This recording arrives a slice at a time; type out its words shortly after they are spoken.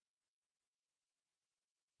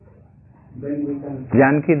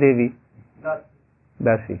Janki Devi,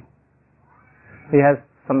 Dasi. He has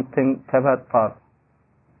something favor for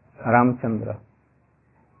Ramchandra.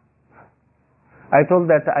 I told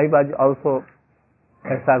that I was also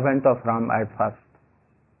a servant of Ram at first,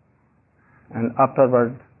 and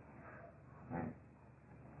afterwards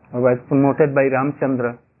I was promoted by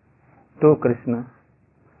Ramchandra to Krishna.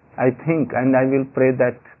 I think and I will pray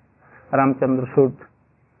that Ramchandra should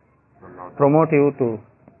promote you to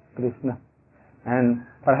Krishna, and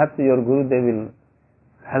perhaps your Gurudev will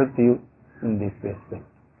help you in this respect.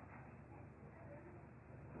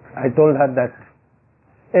 I told her that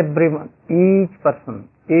everyone, each person,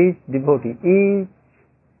 each devotee, each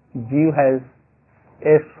Jeev has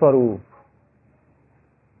a Swarup.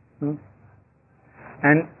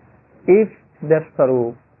 And if that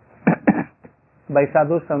Swarup by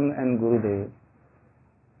Sadhu Sang and Gurudev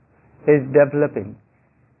is developing,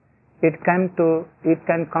 it can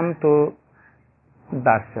come to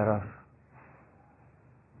Darsharas.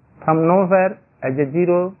 From nowhere, as a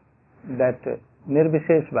zero, that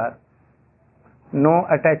Nirvisheshvar, no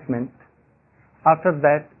attachment. After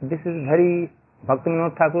that, this is very,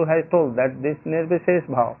 Bhaktivinoda Thakur has told that this Nirvishesh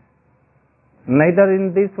Bhav, neither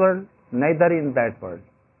in this world, neither in that world,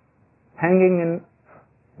 hanging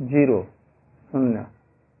in zero, Sunya.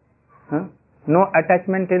 No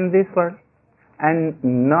attachment in this world and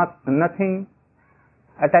nothing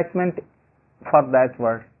attachment for that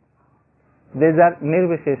world. These are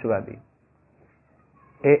Nirvisheshvadi.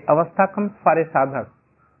 A avastha comes for a sadhak,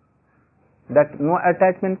 that no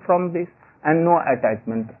attachment from this and no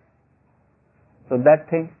attachment. So that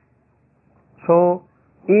thing. So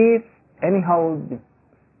if anyhow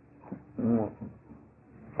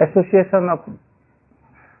association of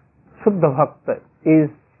Shuddha Bhakta is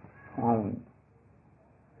found,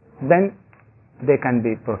 then they can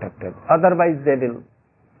be protected. Otherwise they will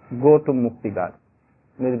go to Mukti Gad,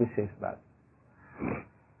 Nirvishesh Gad.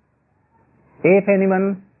 If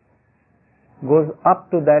anyone goes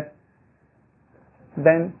up to that,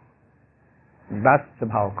 then Dasya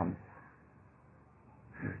Bhav comes.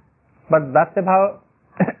 But Dasya Bhav,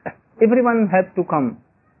 everyone has to come,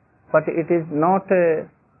 but it is not a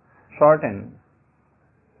shorten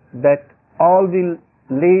that all will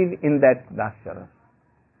live in that Dasya.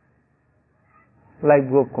 Like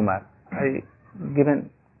Gopkumar, I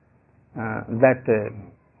given that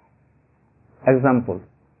example.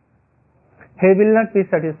 He will not be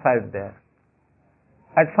satisfied there.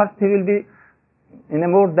 At first he will be in a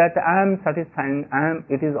mood that I am satisfied,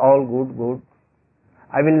 it is all good.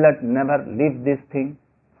 I will not never leave this thing.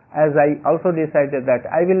 As I also decided that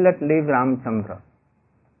I will not leave Ramchandra.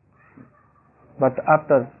 But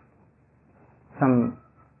after some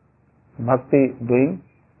bhakti doing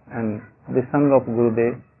and the song of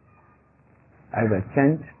Gurudev, I was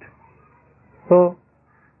changed. So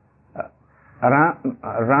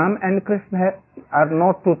Ram and Krishna are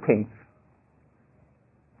not two things.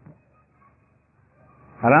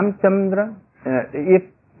 Ramchandra, if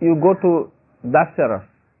you go to Dasharas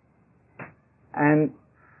and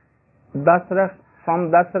Dasharas,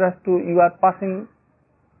 from Dasharas to you are passing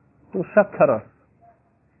to Shaktharas.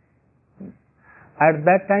 At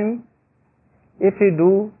that time, if you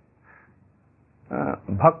do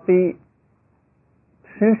bhakti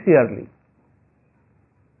sincerely,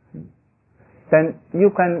 then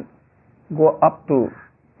you can go up to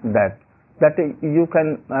that. That you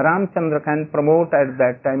can, Ramchandra can promote at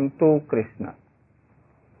that time to Krishna.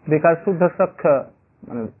 Because Shuddha Sakha,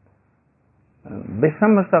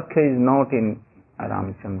 Vishama Sakha is not in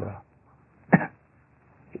Ramchandra.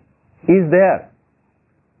 He is there,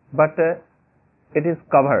 but it is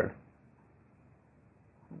covered.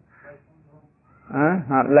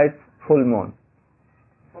 Like full moon.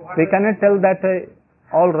 We cannot tell that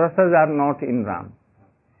all rasas are not in Ram.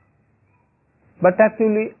 But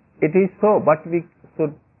actually it is so, but we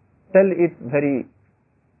should tell it very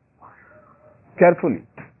carefully.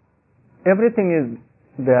 Everything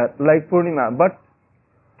is there, like Purnima, but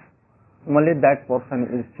only that portion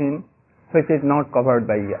is seen which is not covered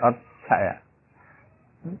by Earth Chaya.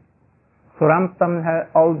 So Ramtam has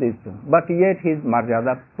all this, but yet he is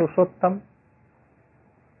Marjada Purushottam.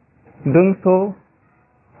 Doing so,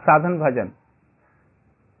 sadhan bhajan,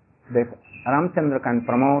 Ramchandra can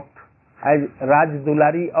promote as Raj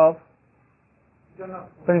Dulari of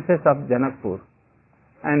Princess of Janakpur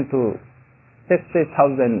and to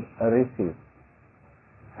 60,000 rishis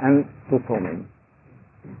and to so many.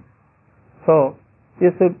 So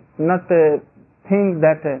you should not think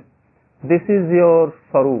that this is your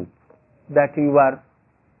Swarup, that you are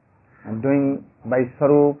doing by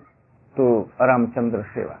Swarup to Ramchandra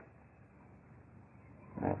Seva.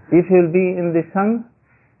 If you will be in the Sangh,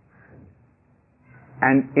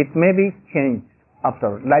 and it may be changed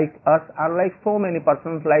after, like us, are like so many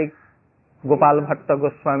persons, like Gopal Bhatta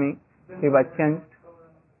Goswami, he was changed.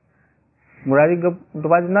 Murari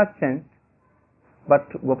was not changed, but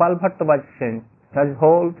Gopal Bhatta was changed. His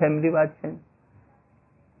whole family was changed.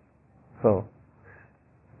 So,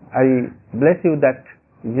 I bless you that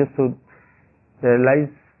you should realize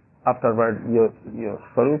afterward your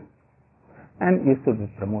Swarup, and you should be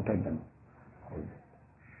promoted them.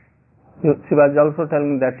 She was also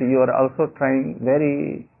telling that you are also trying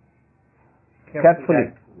very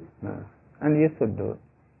carefully. And you should do it.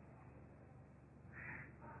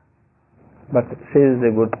 But she is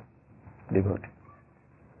a good devotee.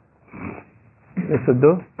 You should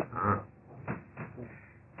do.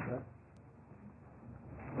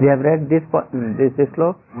 We have read this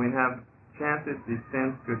sloka. We have chanted the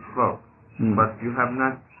Sanskrit sloka, but you have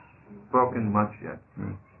not spoken much yet.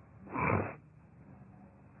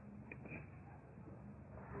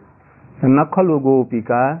 न खलु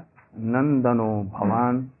गोपिका नंदनो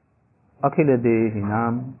भवान अखिल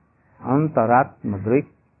देहिनाम अंतरात्मदृक्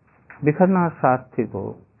बिखरना सास्थितो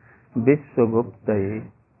विश्वगुप्तये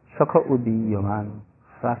सख उदीयमान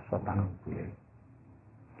शाश्वतांकुले.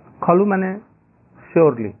 खलु माने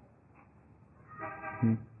surely,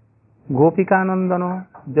 गोपिकानंदनो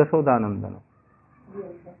यशोदानंदनो,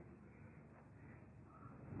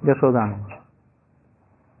 Yashodanandan.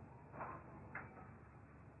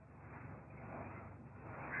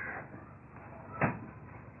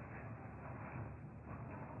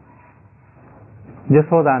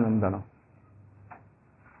 Yashodanandana.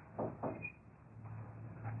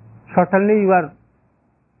 Certainly you are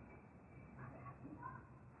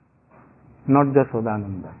not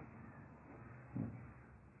Yashodanandana.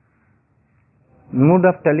 Mood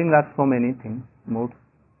of telling us so many things, moods.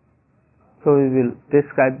 So we will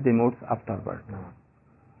describe the moods afterward.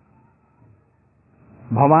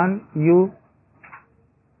 Bhavan, you,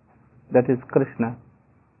 that is Krishna.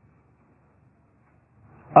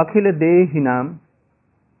 Akhila Dehinam,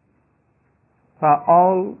 for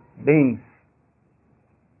all beings.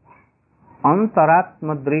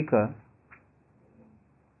 Antaratmadrika,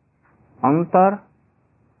 Antar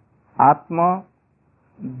Atma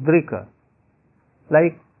Drika,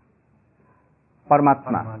 like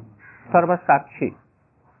Paramatma, Sarva Sakshi,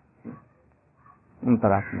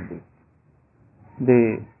 Antaratmadrika.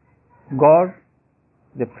 The God,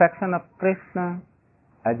 the fraction of Krishna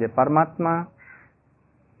as a Paramatma,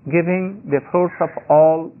 giving the fruits of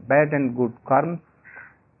all bad and good karmas,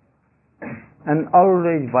 and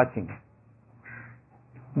always watching,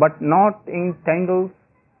 but not entangled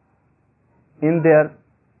in their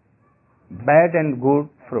bad and good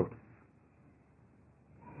fruits.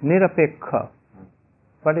 Nirapekha.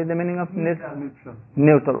 What is the meaning of neutral?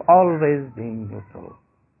 Neutral, always being neutral.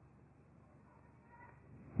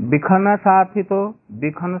 Bikhana sathito,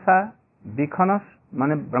 bikhanasa, bikhanas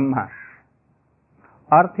mane Brahma.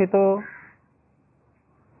 Arthito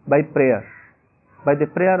by prayer, by the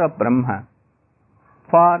prayer of Brahma,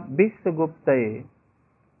 for Vishwaguptaye.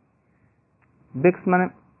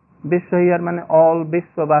 Vishwa here means all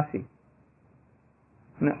Vishwavasi,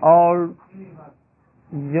 all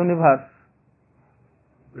universe,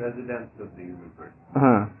 residents of the universe,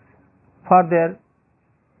 for their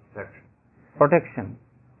protection,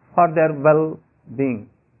 for their well-being,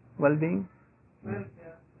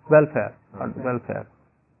 welfare.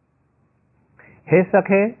 He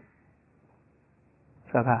Sakhe,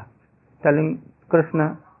 Sakha, telling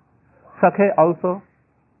Krishna, Sakhe also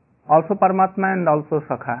Paramatma and also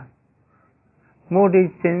Sakha. Mood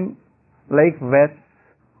is changed like Veds,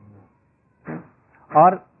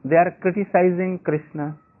 or they are criticizing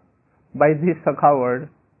Krishna by this Sakha word.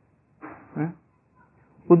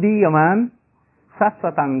 Udiyaman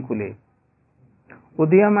Saswatankule.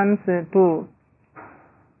 Udiyaman to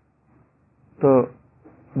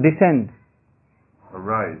descend.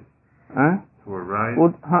 Arise. To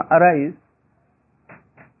arise.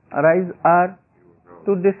 Arise or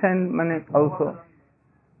to descend means also.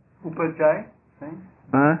 Upajay.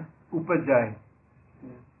 Upajay.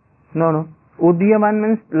 No. Udiyaman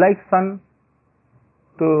means like sun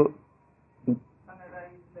to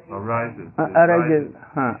arises.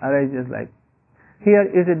 Arises like. Here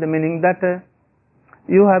is the meaning that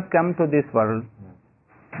you have come to this world.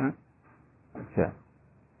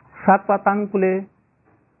 Satvatangkule,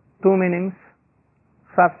 two meanings.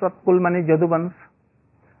 Satvatkul means Yaduvans,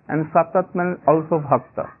 and Satvat means also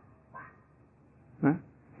Bhakta.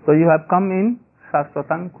 So you have come in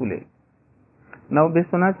Satvatangkule. Now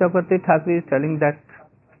Vishwanath Chakravarti Thakur is telling that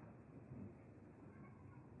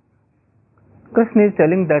Krishna is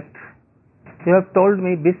telling that you have told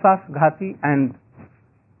me Vishwasghati and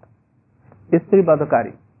Istri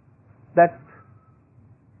Badakari, that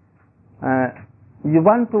you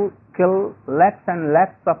want to kill lakhs and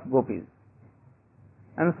lakhs of gopis,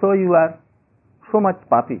 and so you are so much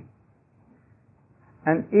papi.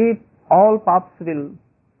 And if all paps will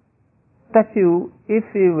touch you, if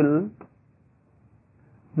you will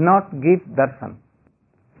not give darshan.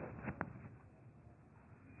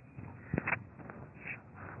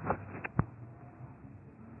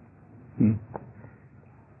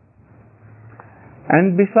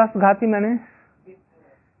 And Vishwasghati means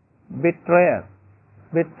betrayer.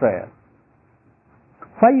 Betrayer.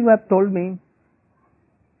 Why you have told me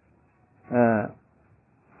a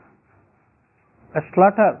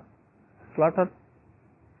slaughter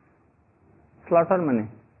means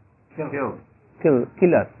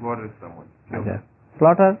killer. Slaughter someone. Okay.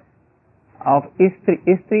 Slaughter of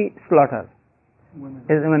Istri slaughter. Women.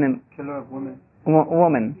 Is mean Killer of women.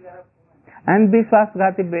 woman. And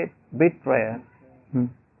Vishwasghati betrayer.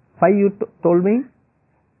 Why you told me?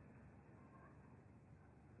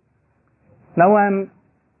 Now I am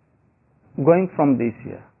going from this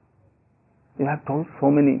year. You have told so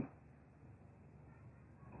many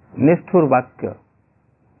Nishthur Vakya.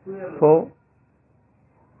 So,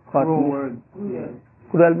 Cruel words.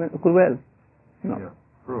 cruel. No. Yeah.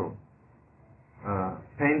 Cruel.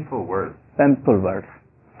 Painful words. Painful words.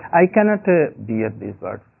 I cannot bear these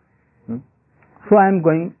words. So I am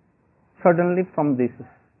going suddenly from this.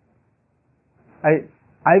 I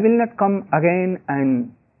will not come again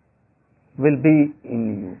and will be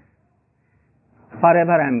in you.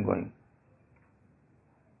 Forever I am going.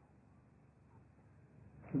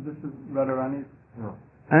 So this is Radharani's. No.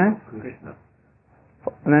 Krishna.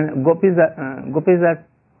 Gopis are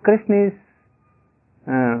Krishna is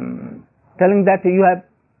telling that you have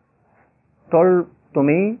told to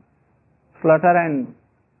me slaughter and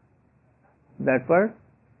that word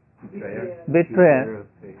betrayer.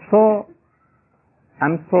 So I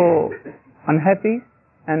am so unhappy,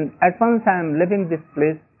 and at once I am leaving this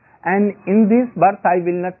place, and in this birth I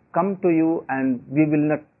will not come to you, and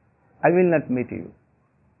I will not meet you.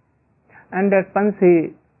 And at once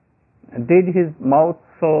he did his mouth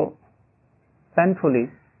so painfully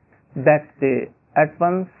that they at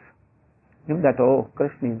once knew that, oh,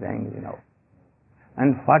 Krishna is angry now.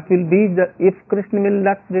 And what will be if Krishna will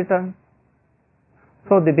not return?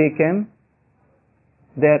 So they became,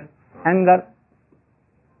 their anger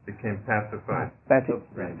Became pacified.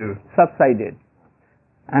 Reduced. Subsided.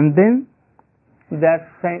 And then they are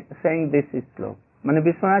saying this is slow. Mane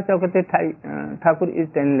Vishwanath Chakravarti Thakur is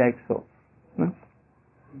telling like so.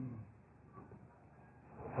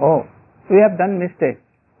 Oh, we have done mistake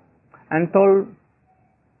and told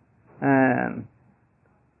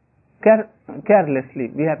carelessly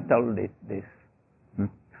we have told this.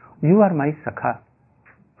 You are my Sakha,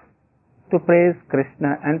 to praise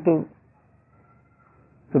Krishna and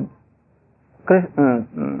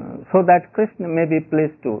so that Krishna may be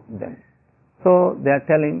pleased to them. So they are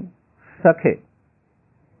telling Sakhe,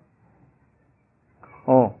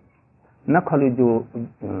 oh, na khalu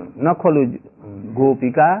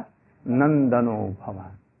Gopika Nandano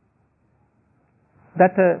Bhavan.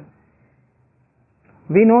 That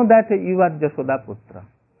we know that you are Jasoda Putra.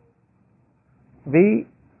 We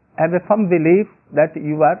have a firm belief that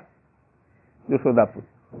you are Jasoda Putra.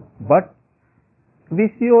 But we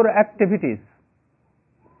see your activities,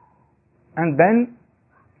 and then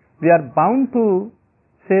we are bound to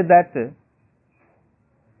say that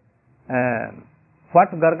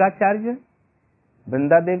what Gargacharya,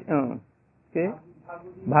 Vrindadev,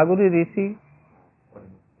 Bhaguri Rishi,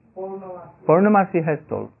 Purnamasi has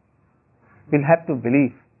told, we'll have to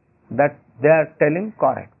believe that they are telling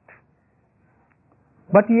correct.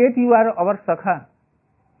 But yet you are our Sakha.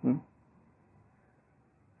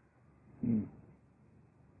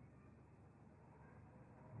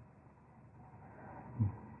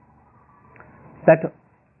 That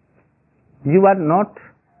you are not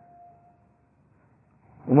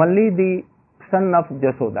only the son of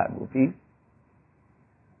Jasoda Gopi,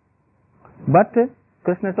 but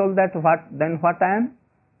Krishna told that what I am?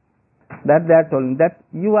 That they are telling that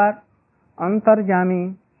you are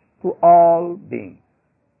Antarjami to all beings.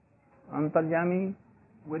 Antarjami,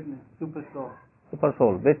 Witness, super soul. super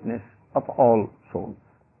soul, witness of all souls.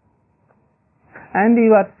 And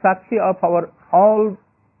you are Sakshi of our all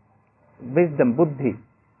wisdom, Buddhi.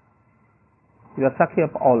 You are Sakshi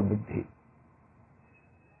of all Buddhi.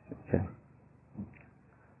 Okay.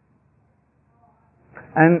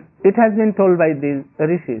 And it has been told by these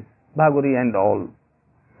rishis, Bhaguri and all,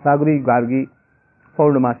 Bhaguri, Gargi,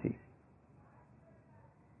 Purnamasi,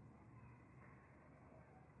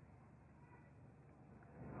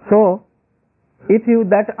 So, if you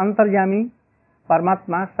that Antaryami,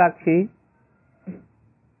 Paramatma, Sakshi,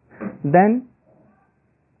 then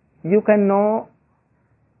you can know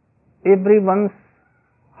everyone's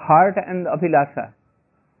heart and abhilasha,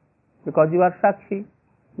 because you are Sakshi,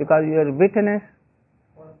 because you are witness.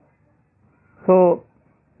 So,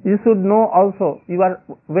 you should know also, you are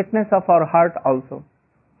witness of our heart also.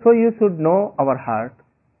 So, you should know our heart,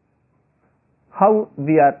 how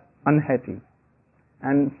we are unhappy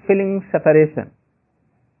and feeling separation.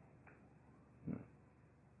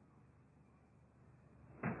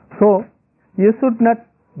 So, you should not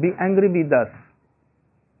be angry with us.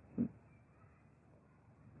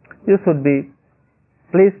 You should be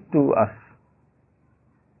pleased to us.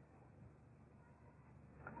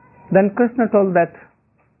 Then Krishna told that,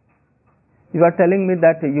 you are telling me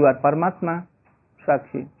that you are Paramatma,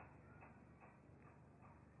 Sakshi.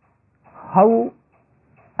 How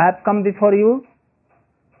I have come before you?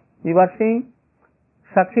 You are saying,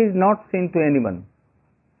 Sakshi is not seen to anyone.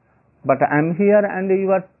 But I am here and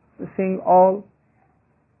you are seeing all.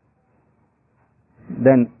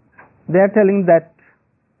 Then they are telling that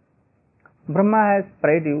Brahma has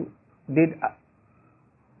prayed you, did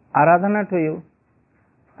Aradhana to you,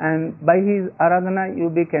 and by his Aradhana you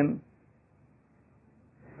became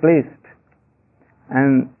pleased.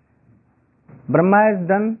 And Brahma has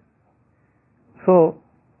done so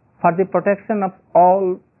for the protection of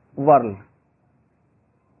all world.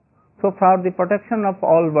 So for the protection of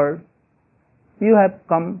all world, you have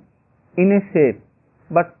come in a shape,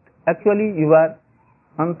 but actually you are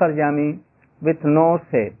Antaryami with no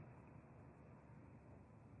shape.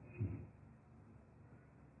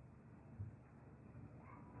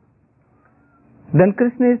 Then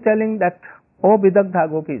Krishna is telling that, O Vidagdha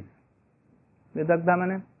Gopis. Vidagdha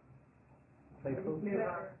means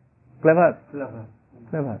clever.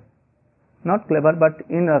 Clever. Not clever, but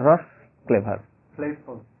in a rush clever.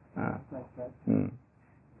 Playful. Like that.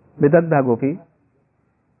 Vidagdha Gopi.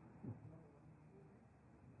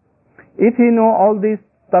 If you know all these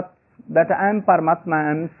tats, that I am Paramatma,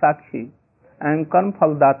 I am Sakshi, I am Karma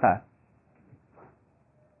Phaldata,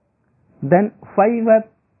 then why you have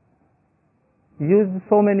used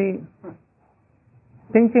so many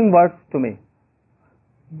pinching words to me?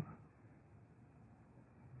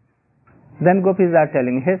 Then Gopis are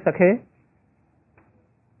telling, Hey Sakhe,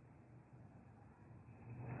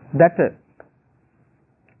 that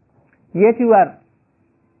yet you are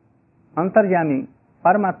Antaryami,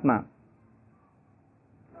 Paramatma,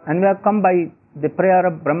 and we have come by the prayer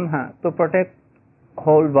of Brahma to protect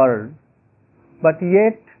whole world. But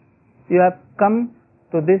yet you have come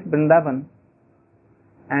to this Vrindavan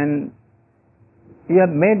and you have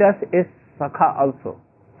made us a Sakha also,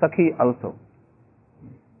 Sakhi also.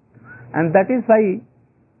 And that is why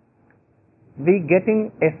we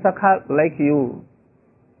getting a Sakha like you.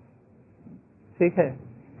 ठीक है?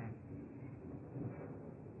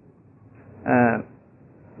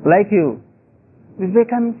 Like you, we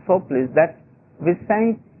become so pleased that we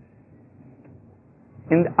sang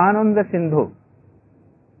in the Ananda Sindhu.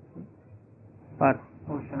 What?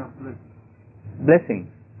 Ocean of bliss.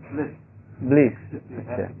 Blessing. Bliss.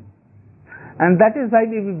 Okay. And that is why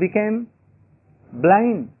we became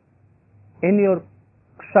blind in your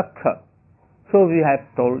Sakha. So we have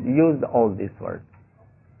used all these words.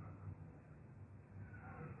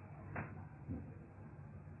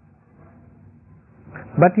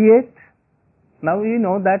 But yet, now you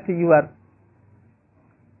know that you are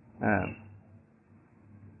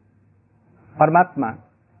Paramatma,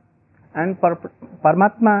 and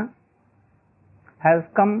Paramatma has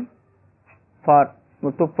come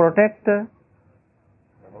to protect the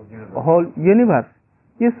whole universe.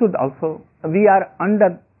 You should also, we are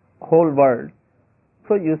under whole world,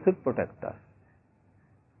 so you should protect us.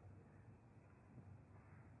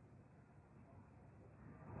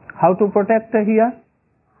 How to protect here?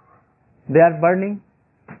 They are burning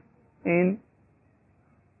in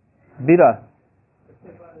Bira.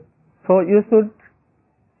 So you should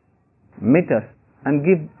meet us and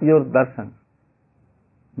give your darshan.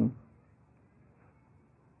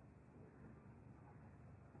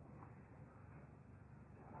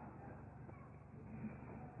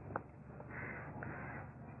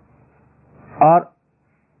 Or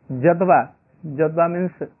Jadva. Jadva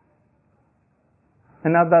means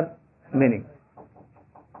another meaning.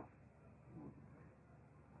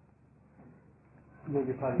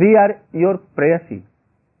 We are your prayasi.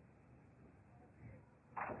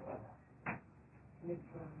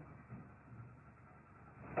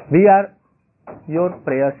 We are your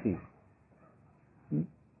prayasi.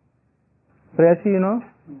 Prayasi, you know?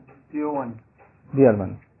 Dear one. Dear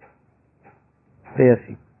one.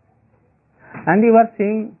 Prayasi. and you are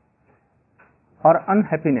seeing our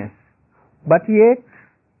unhappiness, but yet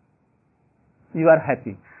you are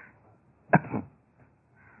happy.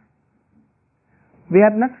 We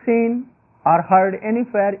have not seen or heard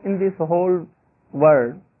anywhere in this whole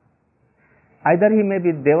world, either he may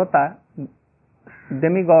be Devata,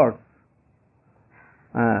 demigods,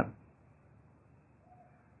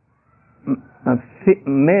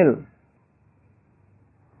 male,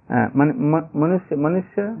 manusya,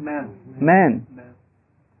 man,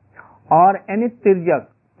 or any tirjak.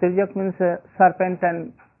 Tirjak means serpent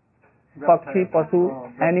and pakshi, pasu,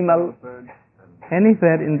 animal,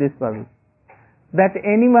 anywhere in this world. That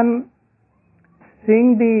anyone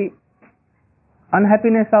seeing the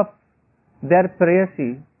unhappiness of their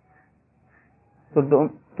prayasi, to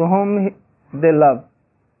whom they love,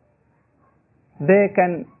 they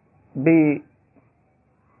can be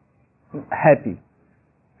happy.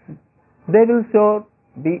 They will sure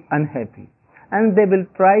be unhappy, and they will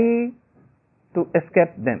try to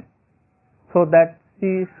escape them so that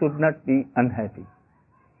she should not be unhappy.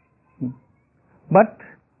 But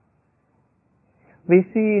we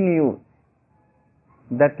see in you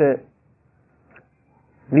that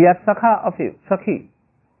we are sakha of you, sakhi,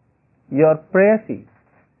 your prayasi,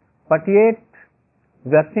 but yet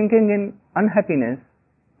we are thinking in unhappiness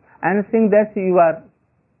and seeing that you are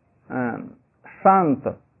sant.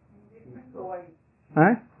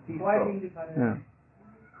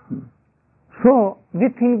 So we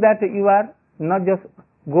think that you are not just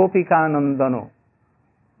Gopika Nandano.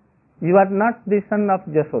 You are not the son of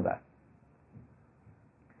Jasoda.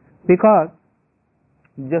 Because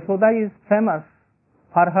Jasoda is famous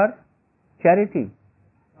for her charity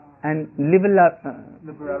and liberality.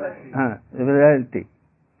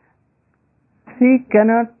 She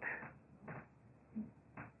cannot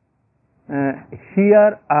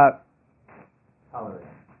hear or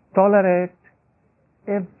tolerate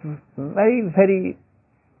a very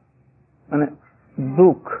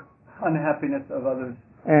dukh, unhappiness of others.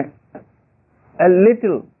 A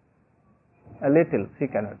little she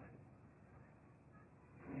cannot.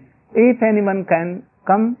 If anyone can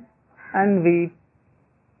come and weep,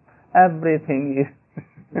 everything is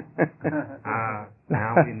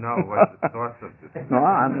now we know what the source of this is. No,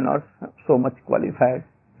 I'm not so much qualified.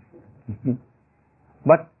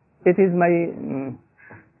 But it is my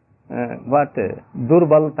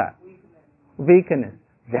durbalta, weakness.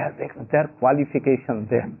 Their qualification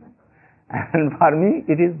there. And for me,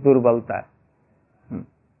 it is durbalta.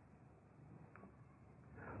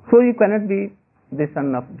 So you cannot be the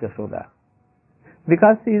son of Jasoda,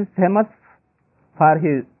 because he is famous for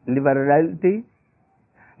his liberality,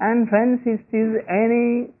 and when he sees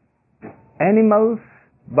any animals,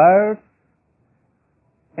 birds,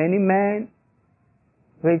 any man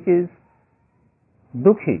which is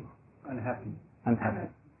dukhi, unhappy,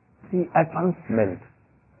 she at once melts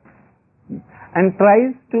and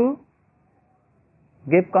tries to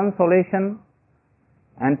give consolation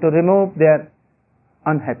and to remove their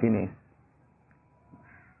unhappiness.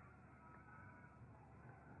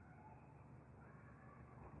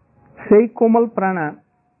 Say Komal Prana,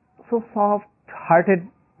 so soft-hearted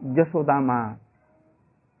Jasoda Ma,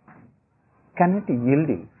 cannot yield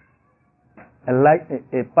it.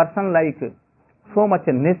 A person like so much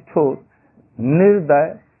nishthur,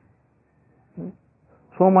 nirdaya,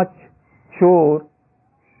 so much pure,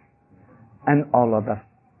 and all other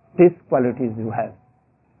these qualities you have.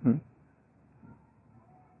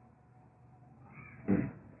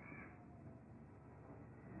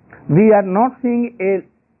 We are not seeing a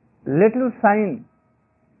little sign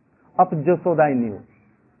of Jasoda in you.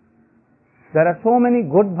 There are so many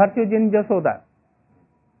good virtues in Jasoda,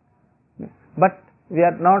 but we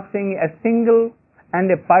are not seeing a single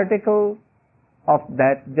and a particle of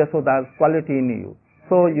that Jasoda's quality in you.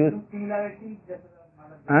 So you.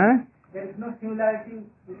 There is no similarity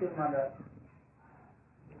with your mother.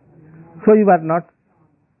 So you are not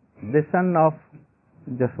the son of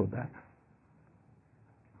Jasoda.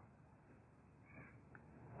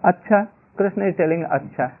 Acha, Krishna is telling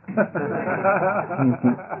Acha.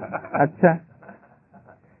 Acha.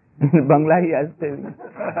 In Bangla he is telling.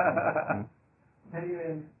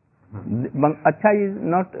 Acha is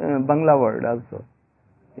not Bangla word also.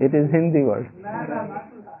 It is Hindi word.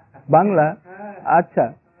 Bangla,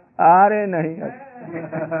 Acha. Are nahi.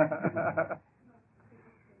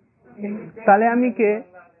 Talayami ke,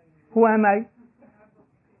 who am I?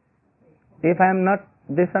 If I am not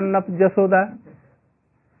the son of Jasoda,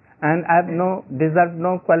 and I have deserved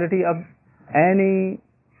no quality of any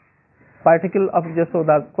particle of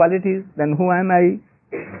Jasoda's qualities, then who am I?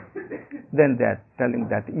 Then they are telling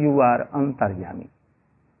that you are Antaryami.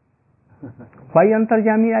 Why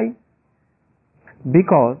Antarjami I?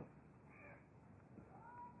 Because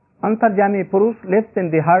Antarjami Purush lives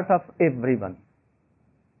in the heart of everyone.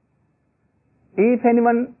 If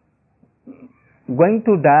anyone going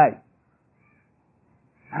to die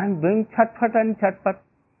and doing chatpat and chatpat,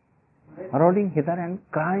 rolling hither and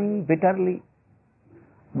crying bitterly,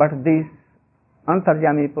 but this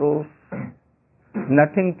Antarjami Purush,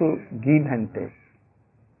 nothing to give and take.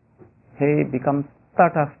 He becomes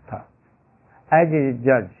tatastha as a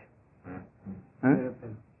judge.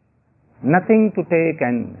 Nothing to take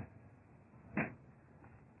and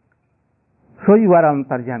so you are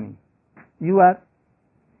Antarjami. You are,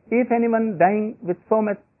 if anyone dying with so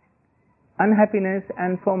much unhappiness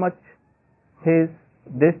and so much his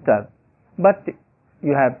disturbed, but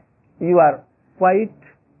you are quite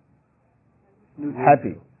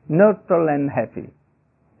happy, neutral and happy.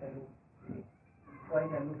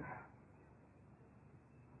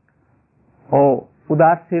 Oh,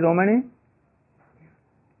 Udas Shiromani?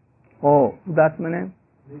 Oh, Udas means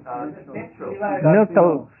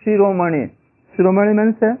neutral. Shiromani. Shiromani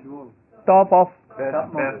means top of, Best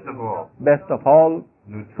of all. best of all.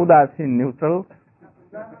 Neutral. Udas in neutral.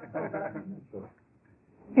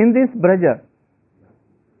 In this braja,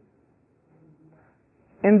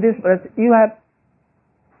 you have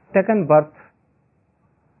taken birth.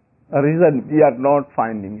 A reason we are not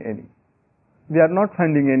finding any. We are not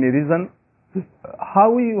finding any reason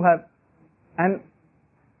how you have and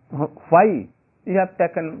why you have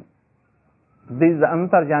taken this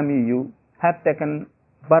Antarjami, you have taken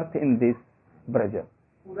birth in this braja.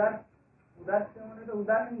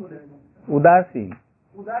 Udasi.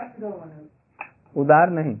 Udar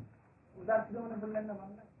nahi.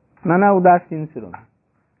 Nana Udasin Shiromani.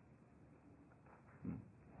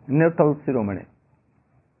 Neutral Shiromani.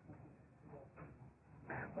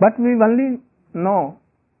 But we only know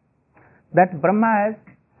that Brahma has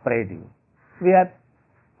prayed you. We have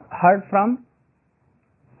heard from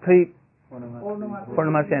three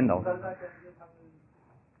Purnamasi and all.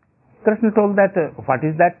 Krishna told that what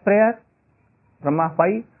is that prayer? Brahma,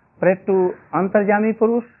 why pray to Antarjami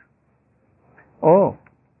Purush? Oh,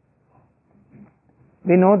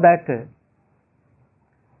 we know that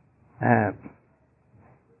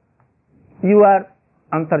you are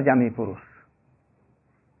Antarjami Purush.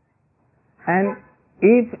 And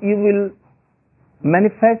if you will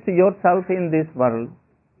manifest yourself in this world,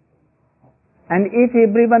 and if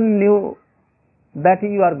everyone knew that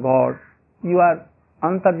you are God, you are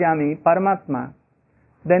Antarjami, Paramatma,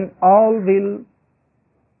 then all will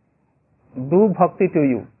do bhakti to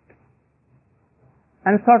you.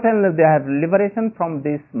 And certainly they have liberation from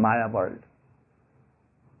this Maya world.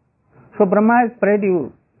 So Brahma has prayed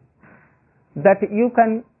you that you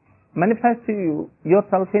can manifest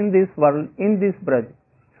yourself in this world, in this braj,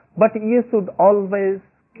 but you should always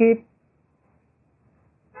keep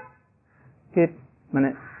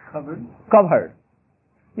covered.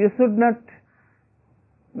 You should not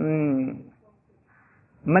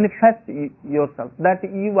manifest yourself that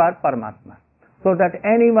you are Paramatma, so that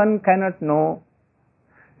anyone cannot know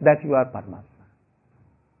that you are Paramatma.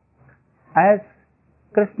 As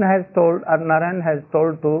Krishna has told, or Narayan has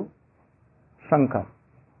told to Shankar,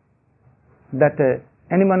 that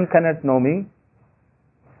anyone cannot know me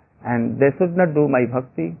and they should not do my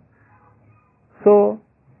bhakti. So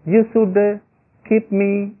you should keep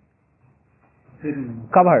me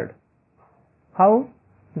covered. How?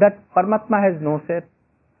 That Paramatma has no shape.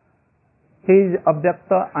 He is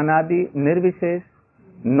Abhyakta, Anadi, Nirvishesh,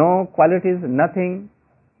 no qualities, nothing.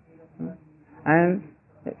 And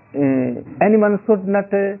anyone should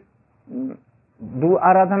not do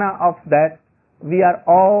aradhana of that. We are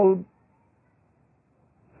all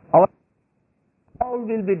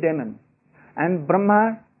will be demons. And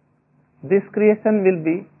Brahma, this creation will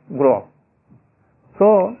be grow up.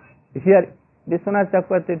 So here Vishwanath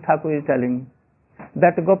Chakravarti Thakur is telling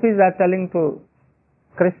that Gopis are telling to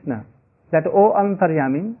Krishna that, O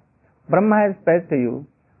Antaryami, Brahma has said to you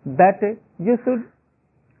that you should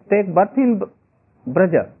take birth in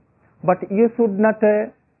Braja, but you should not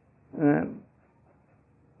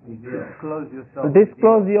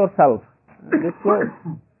disclose yourself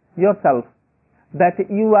that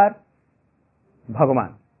you are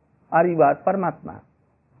Bhagavan or you are Paramatma.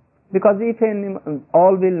 Because if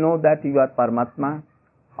all will know that you are Paramatma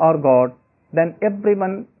or God, then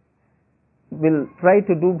everyone will try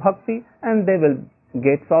to do bhakti and they will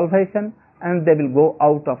get salvation and they will go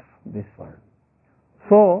out of this world.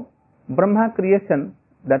 So, Brahma creation,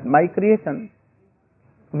 that my creation,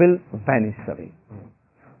 will vanish away.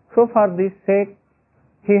 So for this sake,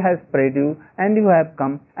 he has prayed you and you have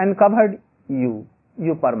come and covered you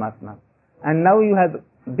Paramatma. and now you have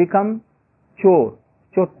become chor,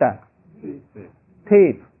 chotta,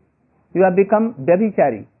 thief. You have become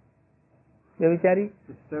vyabhichari. Vyabhichari?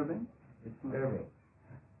 Disturbing.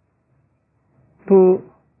 To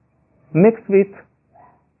mix with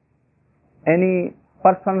any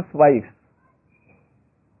person's wife.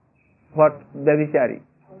 What vyabhichari?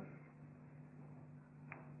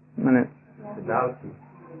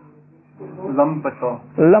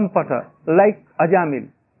 Lampata, like Ajamil,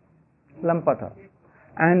 Lampata,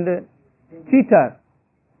 and cheater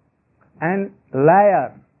and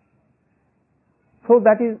liar. So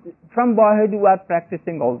that is, from boyhood you are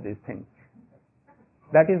practicing all these things.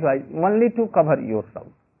 That is why, only to cover yourself.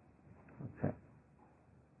 Okay.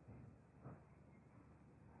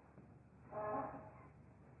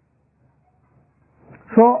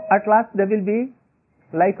 So at last they will be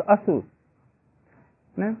like Asur.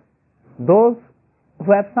 No? Those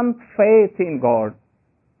who have some faith in God,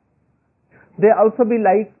 they also be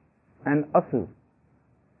like an Asur,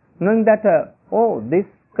 knowing that this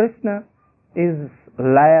Krishna is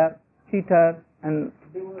liar, cheater, and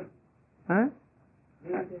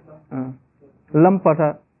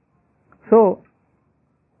lampata. So,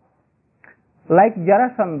 like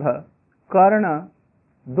Jarasandha, Karna,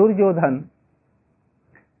 Duryodhan,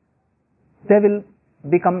 they will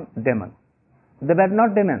become demons. They were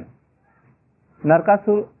not demons.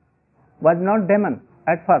 Narkasur was not demon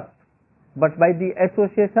at first, but by the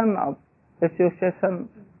association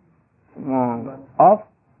of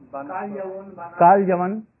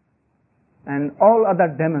Kalyavan and all other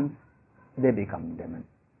demons, they become demons.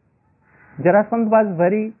 Jarasandha was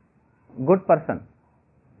very good person,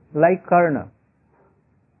 like Karna.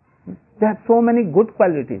 They have so many good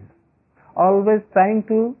qualities, always trying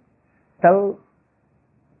to tell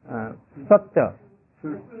Satya,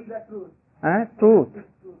 truth.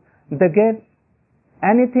 They gave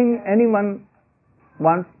anything anyone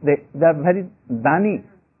wants. They are very dani,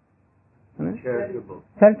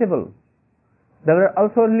 charitable. They were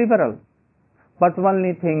also liberal, but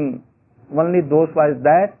only dosh was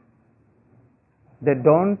that they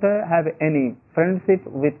don't have any friendship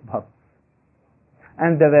with bhakts,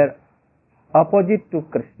 and they were opposite to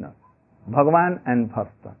Krishna, Bhagavan and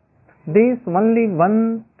Bhakta. This only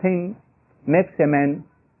one thing makes a man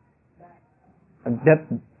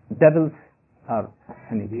devils or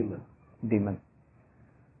anything, demon.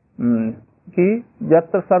 कि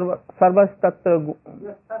यत्र सर्वस्तत्र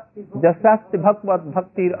जस्यास्ति भगवत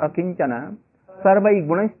भक्तिर अकिंचन सर्वै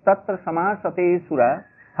गुणस्तत्र समासते सुरा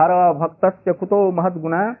हर भक्तस्य कुतो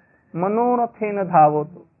महद्गुणा मनोरथेन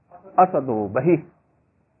धावत asado बहि.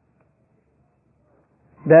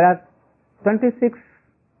 There are 26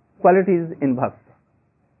 qualities in bhakti.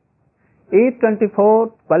 824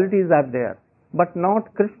 qualities are there, but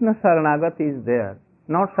not Krishna Saranagat is there,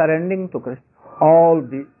 not surrendering to Krishna. All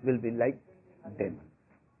these will be like demon.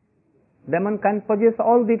 Demon can possess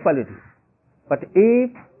all the qualities, but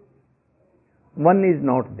if one is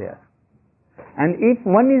not there, and if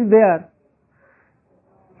one is there,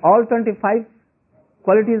 all 25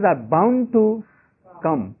 qualities are bound to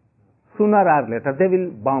come. Sooner or later they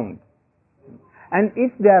will bound. And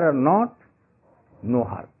if they are not, no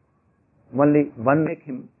harm. Only one make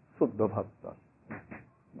him Suddha Bhakta.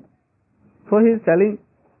 So he is telling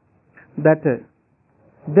that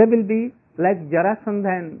they will be like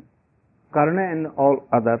Jarasandha and Karna and all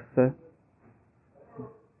others.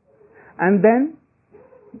 And then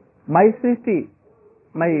my Srishti,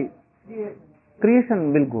 my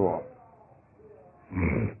creation will go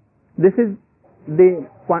on. This is the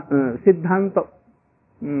Siddhanta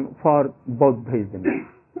for Buddhism.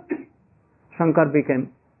 Shankar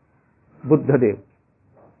became Buddhadev.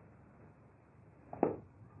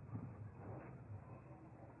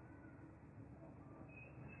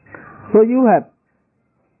 So you have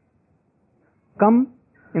come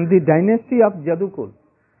in the dynasty of Jadukul,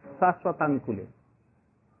 Saswatankule,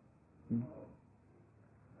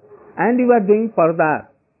 and you are doing parda,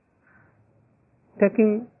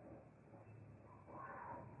 taking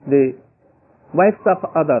the wives of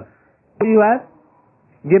others. You have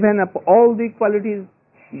given up all the qualities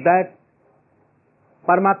that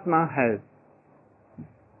Paramatma has,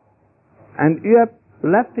 and you have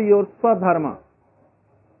left your Swadharma.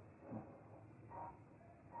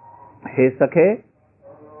 He Sakhe,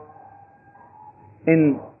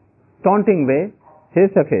 in taunting way, He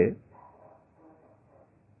Sakhe,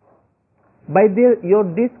 by your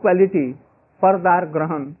this quality, Pardar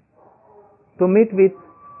Grahan, to meet with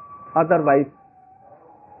other wives,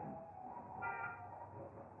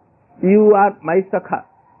 you are my Sakha,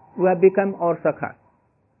 you have become our Sakha.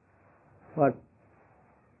 What?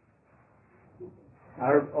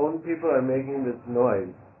 Our own people are making this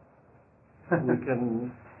noise. We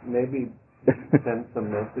can maybe send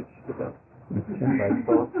some message to them by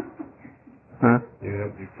phone. Huh?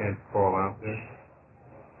 You can't call out there.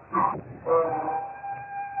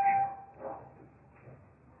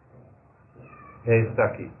 Hey,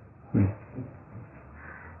 Stucky.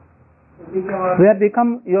 We have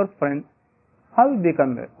become your friend. How we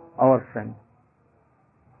become our friend?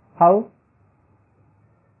 How?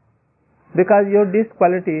 Because your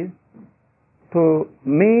disqualities to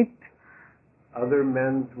meet Other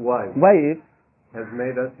men's wives wife has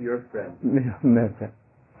made us your friends.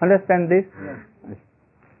 Understand this? Yes.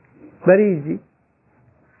 Very easy.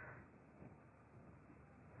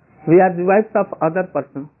 We are the wives of other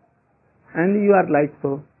person, and you are like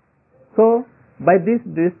so. So, by these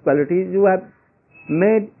qualities, you have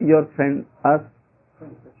made your friend us.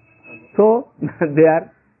 So, they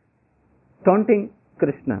are taunting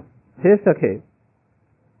Krishna. Hey Sakhe,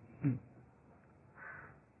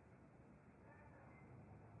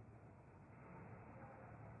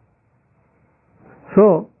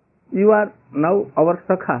 so you are now our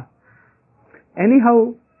Sakha.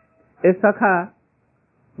 Anyhow, a Sakha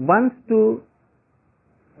wants to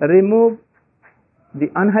remove the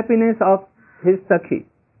unhappiness of his Sakhi.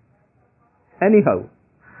 Anyhow.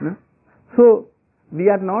 No? So, we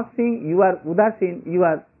are not saying you are Udasin, you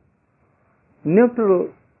are neutral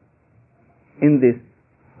in this.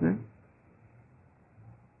 No?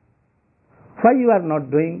 Why you are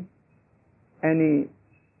not doing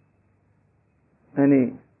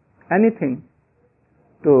anything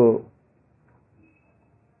to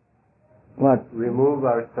what? Remove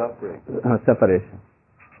our suffering. Separation.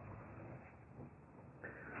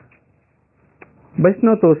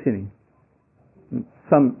 Vaishnava Toshini.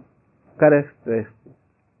 Some characteristics.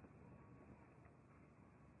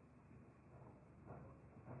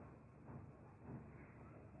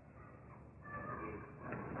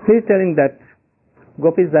 He is telling that,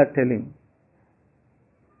 Gopis are telling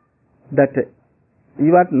that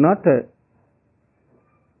you are not,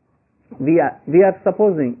 we are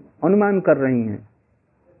supposing, अनुमान कर रही हैं.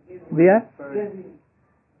 We are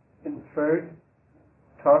Inferred,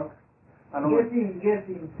 thought,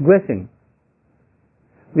 guessing.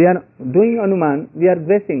 We are doing anuman, we are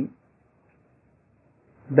guessing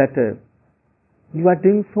that you are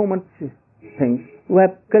doing so much things. You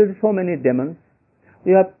have killed so many demons.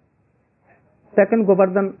 You have taken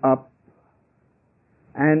Govardhan up,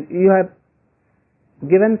 and you have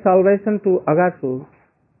given salvation to Aghasur,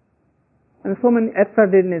 and so many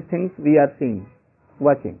extraordinary things we are seeing,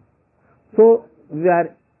 watching. So we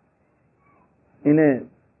are in a,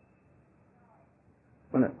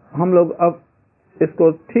 हम लोग अब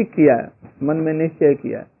इसको ठीक किया, मन में निश्चय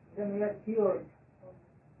किया.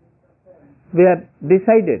 We have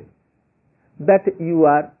decided that you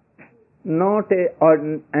are not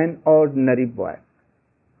an ordinary boy,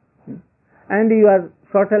 and you are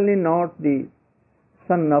certainly not the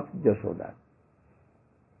son of Jashoda.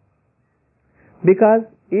 Because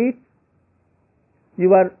if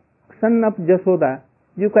you are son of Jashoda,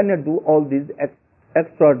 you cannot do all these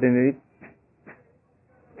extraordinary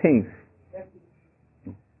things.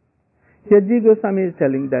 Yaji Goswami is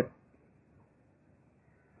telling that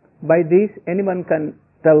by this anyone can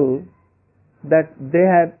tell that they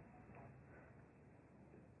have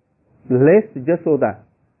less Jashoda.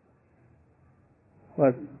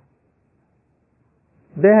 What?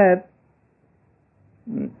 They have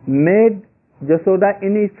made Jashoda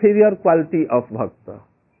in inferior quality of Bhakta.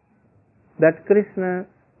 That Krishna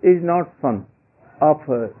is not son of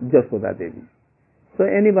Jashoda Devi. So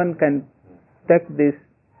anyone can take this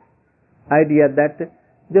idea that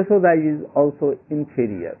Jashoda is also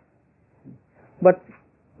inferior. But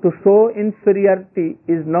to show inferiority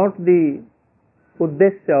is not the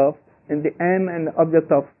uddesya of and the aim and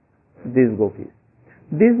object of these gopis.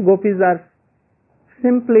 These gopis are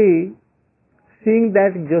simply seeing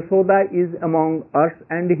that Jashoda is among us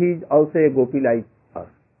and he is also a gopi like